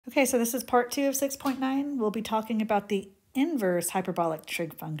Okay, so this is part 2 of 6.9. We'll be talking about the inverse hyperbolic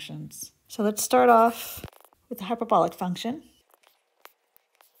trig functions. So let's start off with the hyperbolic function.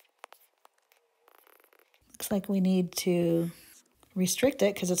 Looks like we need to restrict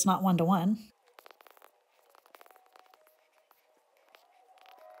it because it's not one-to-one.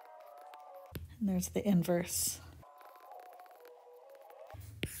 And there's the inverse.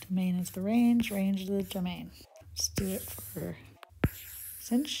 Domain is the range, range is the domain. Let's do it for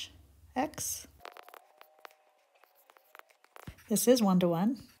sinh x. This is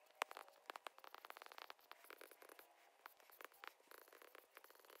one-to-one.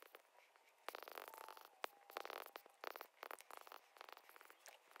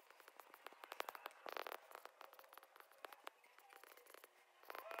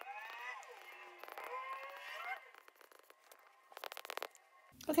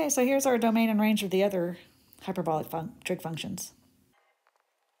 Okay, so here's our domain and range of the other hyperbolic trig functions.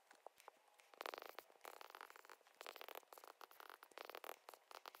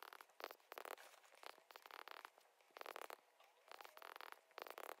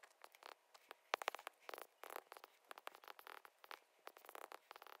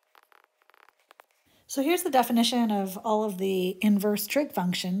 So here's the definition of all of the inverse trig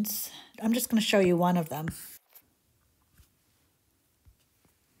functions. I'm just going to show you one of them.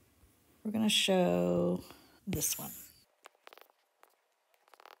 We're going to show this one.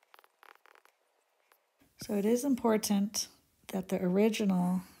 So it is important that the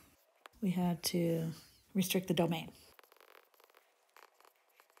original, we had to restrict the domain.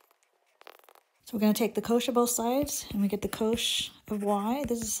 So we're going to take the cosh of both sides, and we get the cosh of y.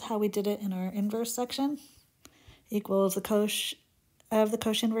 This is how we did it in our inverse section. Equals the cosh of the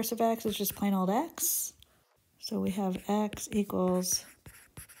cosh inverse of x is just plain old x. So we have x equals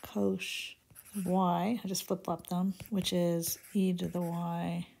cosh of y. I just flip-flop them, which is e to the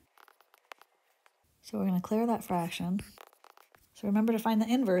y. So we're going to clear that fraction. So remember, to find the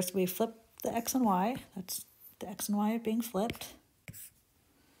inverse, we flip the x and y. That's the x and y being flipped.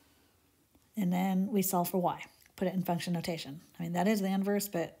 And then we solve for y. Put it in function notation. I mean, that is the inverse,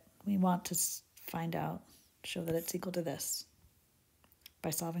 but we want to find out, show that it's equal to this by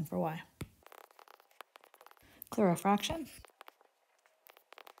solving for y. Clear our fraction.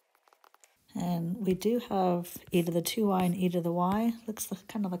 And we do have e to the 2y and e to the y. Looks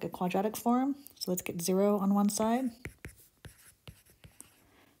kind of like a quadratic form. So let's get 0 on one side.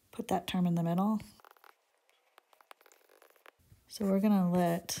 Put that term in the middle. So we're going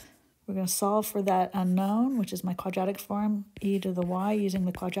to solve for that unknown, which is my quadratic form, e to the y, using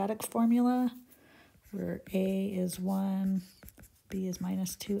the quadratic formula, where a is 1, b is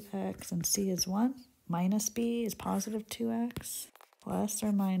minus 2x, and c is 1. Minus b is positive 2x. Plus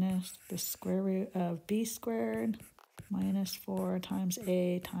or minus the square root of b squared minus 4 times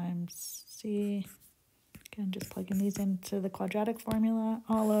a times c. Again, just plugging these into the quadratic formula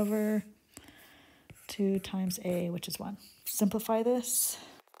all over 2 times a, which is 1. Simplify this.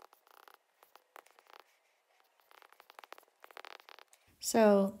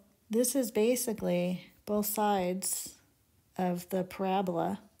 So this is basically both sides of the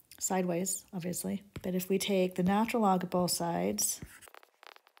parabola, sideways, obviously. But if we take the natural log of both sides,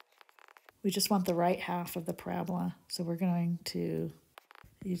 we just want the right half of the parabola. So we're going to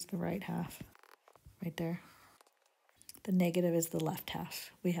use the right half right there. The negative is the left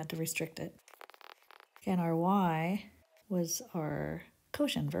half. We had to restrict it. And our y was our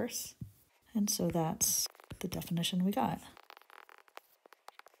cosh inverse. And so that's the definition we got.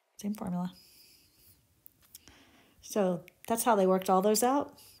 Same formula. So that's how they worked all those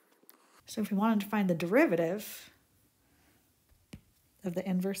out. So if we wanted to find the derivative of the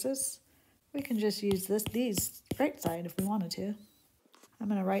inverses, we can just use these right side if we wanted to. I'm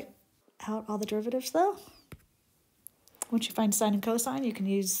going to write out all the derivatives though. Once you find sine and cosine, you can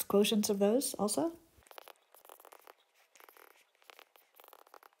use quotients of those also.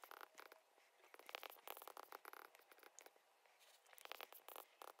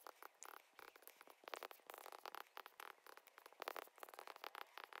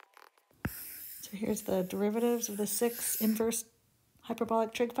 So here's the derivatives of the 6 inverse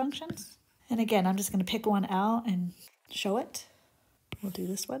hyperbolic trig functions. And again, I'm just going to pick one out and show it. We'll do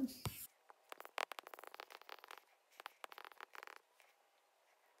this one.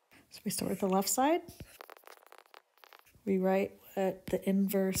 So we start with the left side. We write what the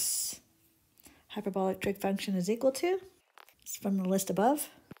inverse hyperbolic trig function is equal to. It's from the list above.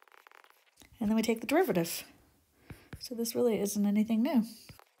 And then we take the derivative. So this really isn't anything new.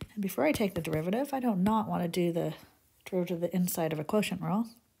 And before I take the derivative, I don't not want to do the derivative of the inside of a quotient rule.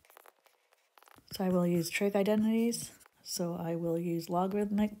 So I will use trig identities. So I will use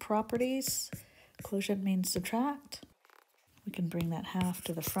logarithmic properties. Quotient means subtract. We can bring that half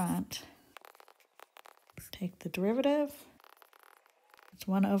to the front. Take the derivative. It's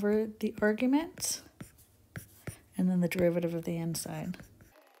 1 over the argument, and then the derivative of the inside.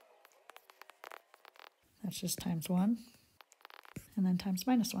 That's just times 1, and then times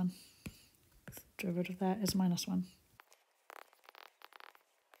minus 1. Derivative of that is minus 1.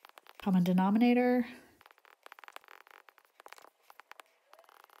 Common denominator.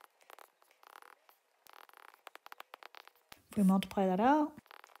 If we multiply that out,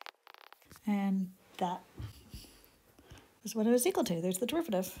 and that is what it was equal to. There's the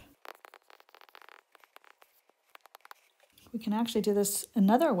derivative. We can actually do this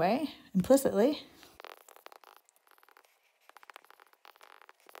another way, implicitly,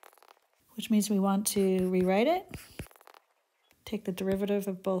 which means we want to rewrite it. Take the derivative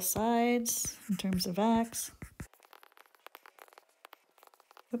of both sides in terms of x.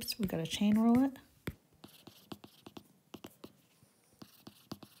 Oops, we've got to chain rule it.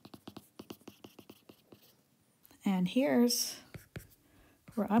 And here's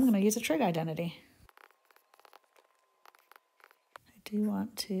where I'm going to use a trig identity. I do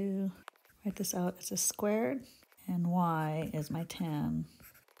want to write this out as a squared, and y is my tan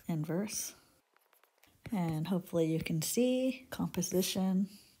inverse. And hopefully you can see composition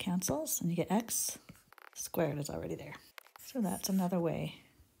cancels and you get x squared is already there. So that's another way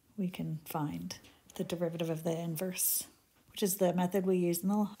we can find the derivative of the inverse, which is the method we used in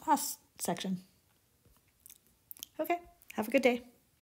the last section. Okay, have a good day.